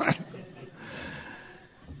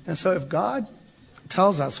 And so if God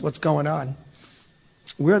tells us what's going on,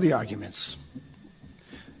 where are the arguments?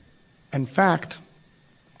 In fact,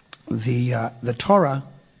 the Torah,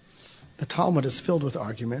 the Talmud, is filled with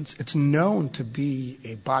arguments. It's known to be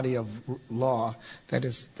a body of law that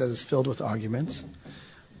is filled with arguments.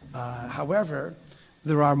 However,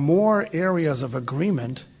 there are more areas of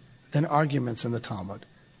agreement than arguments in the Talmud.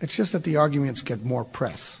 It's just that the arguments get more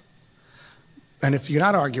press. And if you're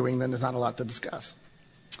not arguing, then there's not a lot to discuss.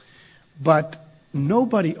 But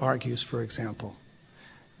nobody argues, for example,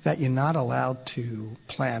 that you're not allowed to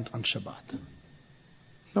plant on Shabbat.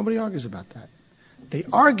 Nobody argues about that. They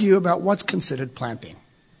argue about what's considered planting.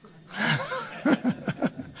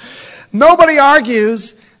 Nobody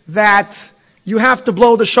argues that you have to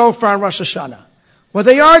blow the shofar on Rosh Hashanah. What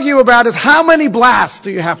they argue about is how many blasts do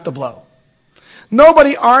you have to blow.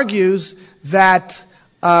 Nobody argues that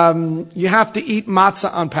you have to eat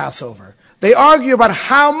matzah on Passover. They argue about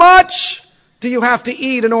how much do you have to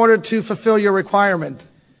eat in order to fulfill your requirement.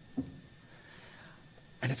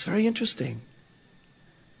 And it's very interesting.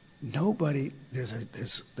 There's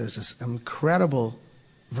this incredible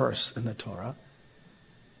verse in the Torah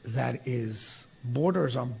that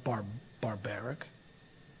borders on barbaric.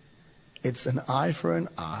 It's an eye for an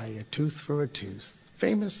eye, a tooth for a tooth.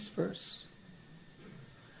 Famous verse.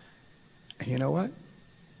 And you know what?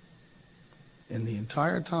 In the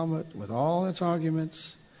entire Talmud, with all its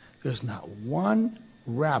arguments, there's not one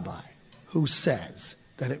rabbi who says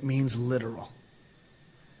that it means literal.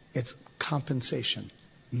 It's compensation,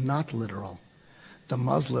 not literal. The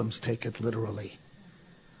Muslims take it literally.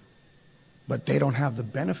 But they don't have the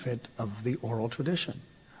benefit of the oral tradition.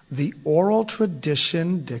 The oral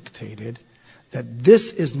tradition dictated that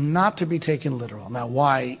this is not to be taken literal. Now,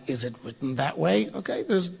 why is it written that way? Okay,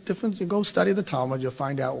 there's difference. You go study the Talmud, you'll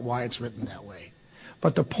find out why it's written that way.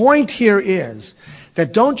 But the point here is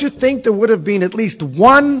that don't you think there would have been at least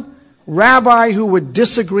one rabbi who would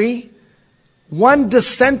disagree? One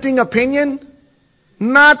dissenting opinion?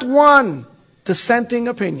 Not one dissenting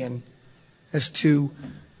opinion as to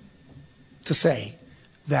say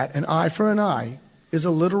that an eye for an eye is a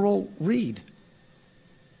literal read.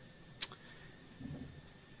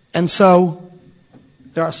 And so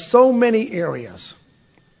there are so many areas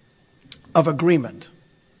of agreement.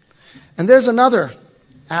 And there's another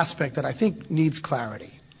aspect that I think needs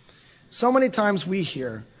clarity. So many times we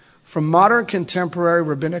hear from modern contemporary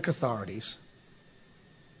rabbinic authorities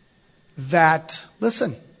that,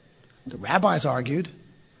 listen, the rabbis argued,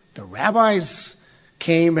 the rabbis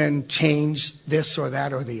came and changed this or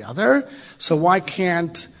that or the other, so why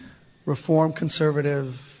can't Reform,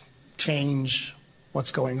 conservative change what's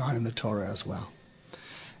going on in the Torah as well?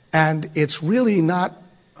 And it's really not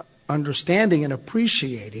understanding and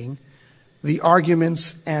appreciating the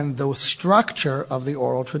arguments and the structure of the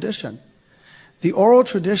oral tradition. The oral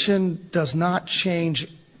tradition does not change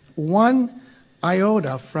one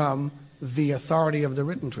iota from the authority of the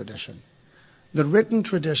written tradition. The written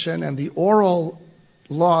tradition and the oral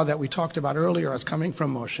law that we talked about earlier as coming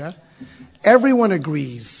from Moshe, everyone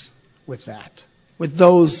agrees with that, with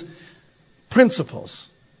those principles.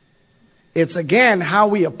 It's again how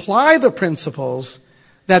we apply the principles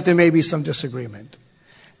that there may be some disagreement.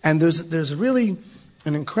 And there's really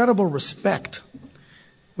an incredible respect,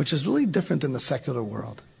 which is really different in the secular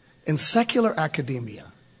world. In secular academia,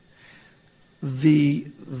 the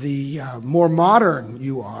more modern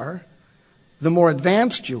you are, the more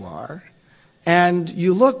advanced you are, and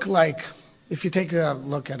you look like, if you take a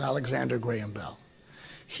look at Alexander Graham Bell,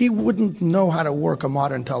 he wouldn't know how to work a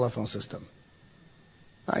modern telephone system,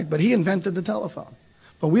 right? But he invented the telephone.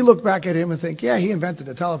 But we look back at him and think, yeah, he invented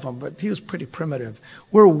the telephone, but he was pretty primitive.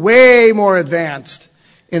 We're way more advanced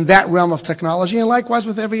in that realm of technology, and likewise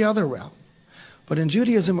with every other realm. But in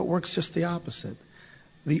Judaism, it works just the opposite.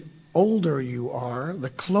 The older you are,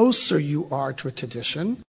 the closer you are to a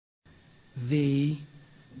tradition, the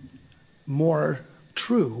more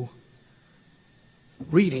true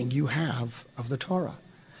reading you have of the Torah.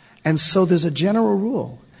 And so there's a general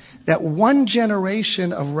rule that one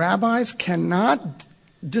generation of rabbis cannot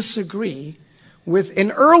disagree with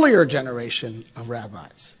an earlier generation of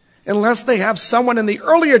rabbis, unless they have someone in the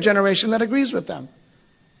earlier generation that agrees with them.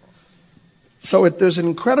 So there's an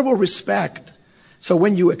incredible respect. So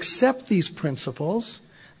when you accept these principles,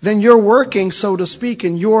 then you're working, so to speak,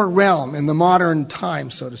 in your realm, in the modern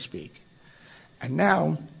time, so to speak. And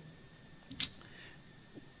now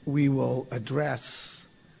we will address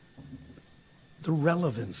the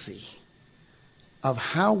relevancy of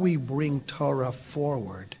how we bring Torah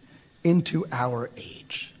forward into our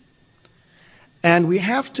age. And we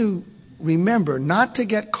have to remember not to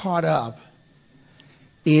get caught up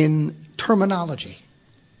in terminology.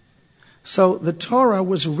 So the Torah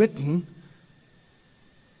was written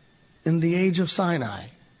in the age of Sinai,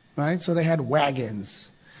 right? So they had wagons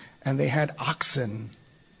and they had oxen,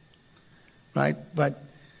 right?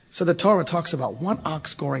 So the Torah talks about one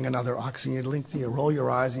ox goring another ox, and you roll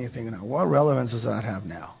your eyes and you think, what relevance does that have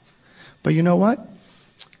now? But you know what?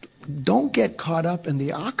 Don't get caught up in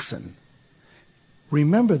the oxen.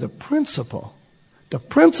 Remember the principle. The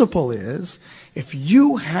principle is, if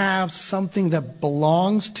you have something that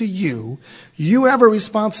belongs to you, you have a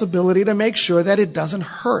responsibility to make sure that it doesn't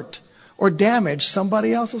hurt or damage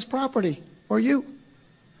somebody else's property or you.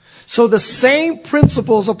 So the same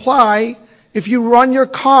principles apply if you run your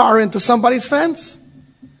car into somebody's fence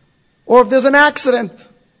or if there's an accident.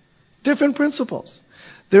 Different principles.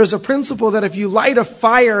 There's a principle that if you light a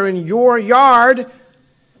fire in your yard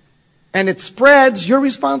and it spreads, you're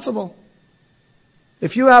responsible.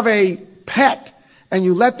 If you have a pet and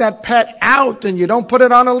you let that pet out and you don't put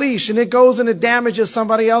it on a leash and it goes and it damages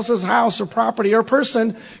somebody else's house or property or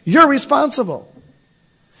person, you're responsible.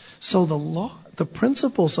 So the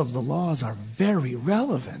principles of the laws are very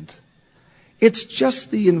relevant. It's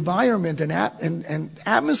just the environment and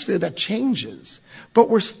atmosphere that changes, but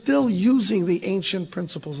we're still using the ancient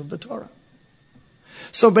principles of the Torah.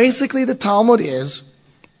 So basically the Talmud is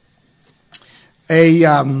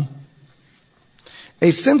a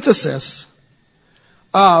synthesis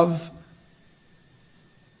of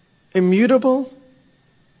immutable,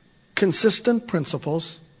 consistent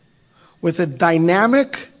principles with a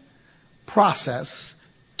dynamic process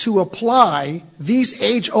to apply these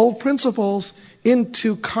age-old principles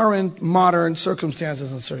into current modern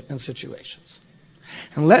circumstances and situations.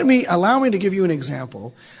 And allow me to give you an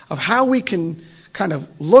example of how we can kind of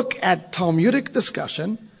look at Talmudic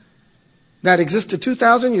discussion that existed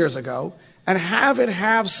 2,000 years ago and have it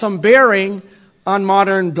have some bearing on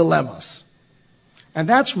modern dilemmas. And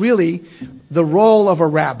that's really the role of a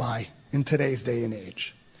rabbi in today's day and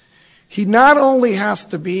age. He not only has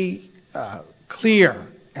to be clear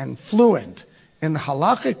and fluent in the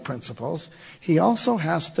halachic principles, he also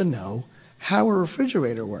has to know how a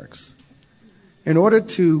refrigerator works. In order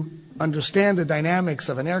to understand the dynamics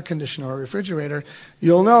of an air conditioner or a refrigerator,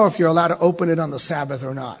 you'll know if you're allowed to open it on the Sabbath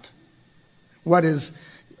or not.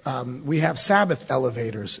 We have Sabbath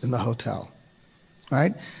elevators in the hotel,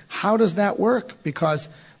 right? How does that work? Because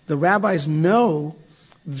the rabbis know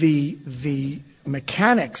the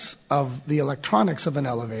mechanics of the electronics of an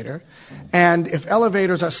elevator, and if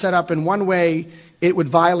elevators are set up in one way, it would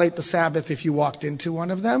violate the Sabbath if you walked into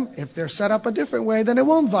one of them. If they're set up a different way, then it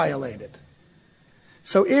won't violate it.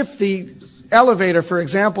 So if the elevator, for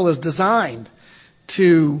example, is designed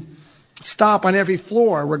to stop on every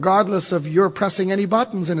floor, regardless of your pressing any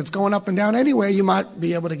buttons, and it's going up and down anyway, you might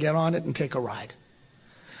be able to get on it and take a ride.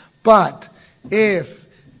 But if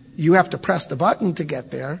you have to press the button to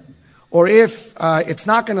get there, or if it's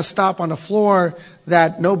not going to stop on a floor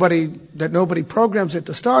that nobody programs it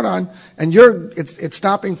to start on, and it's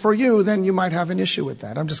stopping for you, then you might have an issue with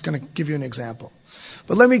that. I'm just going to give you an example.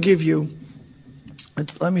 But let me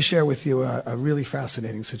share with you a really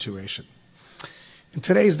fascinating situation. In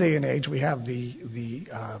today's day and age, we have the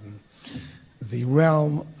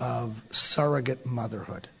realm of surrogate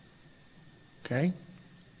motherhood. Okay?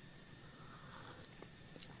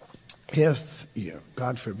 If,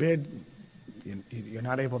 God forbid, you're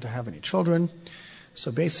not able to have any children,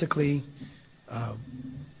 so basically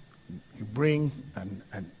you bring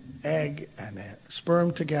an egg and a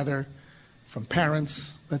sperm together from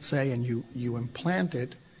parents, let's say, and you implant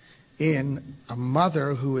it in a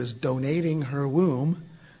mother who is donating her womb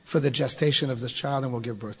for the gestation of this child and will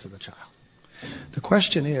give birth to the child. The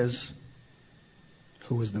question is,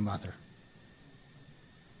 who is the mother?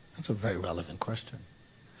 That's a very relevant question.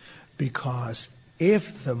 Because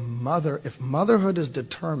if motherhood is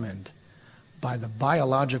determined by the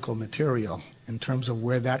biological material in terms of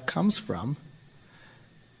where that comes from,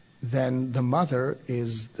 then the mother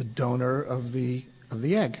is the donor of the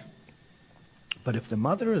egg. But if the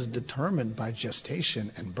mother is determined by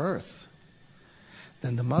gestation and birth,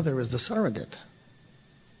 then the mother is the surrogate.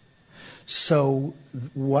 So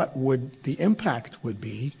what would the impact would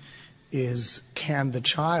be is, can the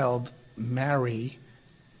child marry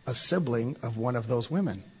a sibling of one of those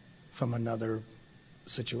women from another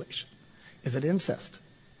situation? Is it incest?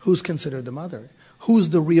 Who's considered the mother? Who's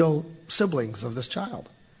the real siblings of this child?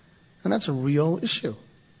 And that's a real issue,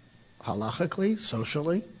 halachically,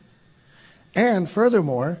 socially. And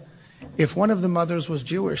furthermore, if one of the mothers was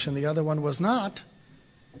Jewish and the other one was not,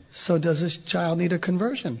 so does this child need a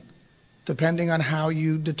conversion? Depending on how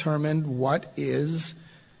you determine what is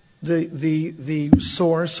the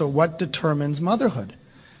source or what determines motherhood.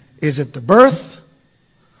 Is it the birth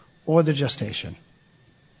or the gestation?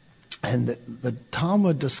 And the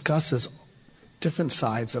Talmud discusses different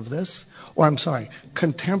sides of this.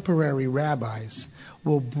 Contemporary rabbis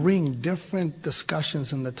will bring different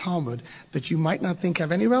discussions in the Talmud that you might not think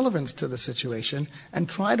have any relevance to the situation and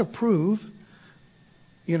try to prove,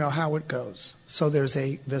 how it goes. So there's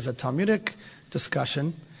a Talmudic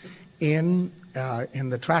discussion in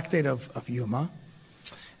the Tractate of Yuma,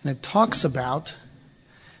 and it talks about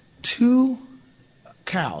two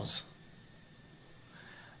cows.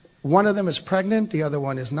 One of them is pregnant, the other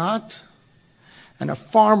one is not. And a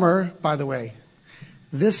farmer, by the way,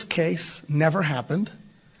 this case never happened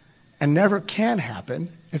and never can happen.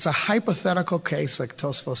 It's a hypothetical case, like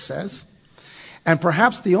Tosfos says. And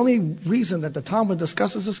perhaps the only reason that the Talmud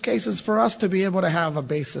discusses this case is for us to be able to have a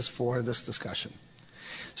basis for this discussion.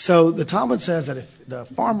 So the Talmud says that if the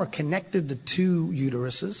farmer connected the two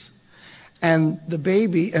uteruses, and the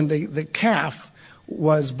baby and the calf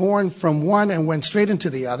was born from one and went straight into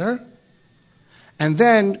the other, and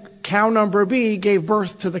then cow number B gave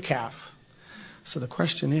birth to the calf. So the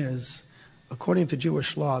question is, according to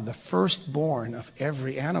Jewish law, the firstborn of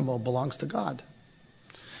every animal belongs to God.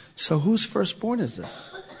 So whose firstborn is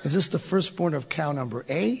this? Is this the firstborn of cow number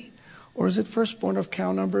A, or is it firstborn of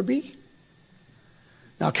cow number B?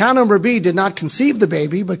 Now, cow number B did not conceive the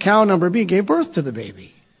baby, but cow number B gave birth to the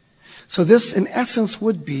baby. So this, in essence,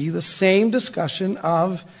 would be the same discussion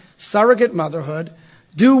of surrogate motherhood.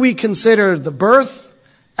 Do we consider the birth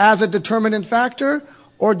as a determinant factor,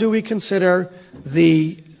 or do we consider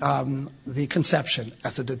the conception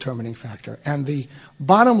as a determining factor? And the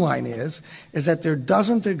bottom line is that there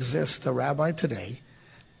doesn't exist a rabbi today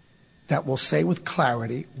that will say with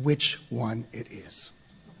clarity which one it is.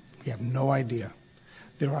 We have no idea.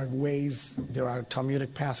 There are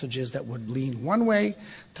Talmudic passages that would lean one way,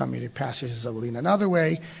 Talmudic passages that would lean another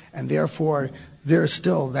way, and therefore there's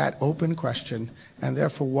still that open question. And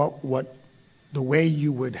therefore, what the way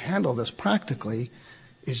you would handle this practically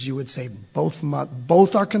is you would say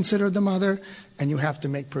both are considered the mother, and you have to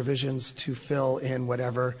make provisions to fill in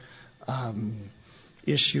whatever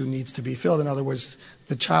issue needs to be filled. In other words,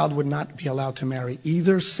 the child would not be allowed to marry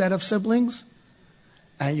either set of siblings,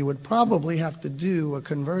 and you would probably have to do a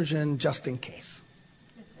conversion just in case.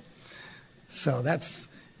 So that's,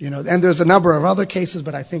 and there's a number of other cases,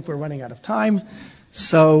 but I think we're running out of time.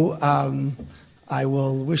 So I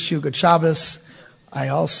will wish you good Shabbos. I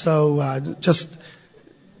also, just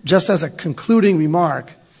as a concluding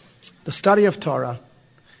remark, the study of Torah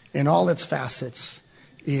in all its facets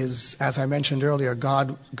is, as I mentioned earlier,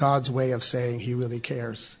 God's way of saying he really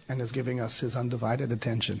cares and is giving us his undivided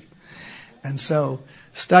attention. And so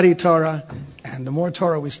study Torah, and the more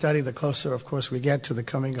Torah we study, the closer, of course, we get to the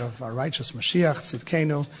coming of our righteous Mashiach,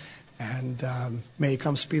 Tzidkenu, and may he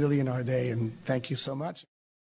come speedily in our day, and thank you so much.